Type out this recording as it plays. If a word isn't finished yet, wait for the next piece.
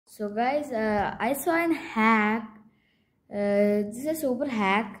So guys, I saw an hack. This is a super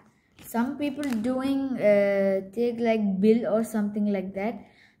hack. Some people doing take like bill or something like that,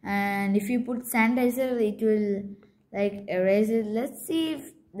 and if you put sanitizer, it will like erase it. Let's see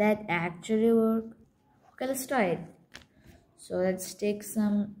if that actually work. Okay, let's try it. So let's take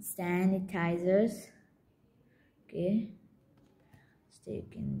some sanitizers. Okay, let's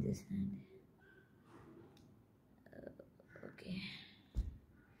take in this hand. Okay,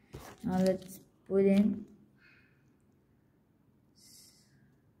 now let's put in.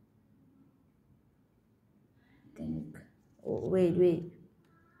 Oh, wait.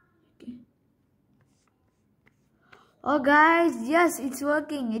 Okay. Oh guys, yes, it's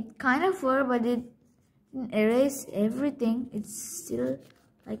working. It kind of worked, but it didn't erase everything. It's still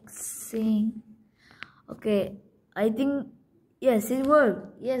like saying. Okay, I think yes, it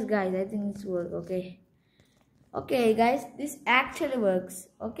worked. Yes guys, I think it's worked. Okay guys, this actually works.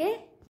 Okay.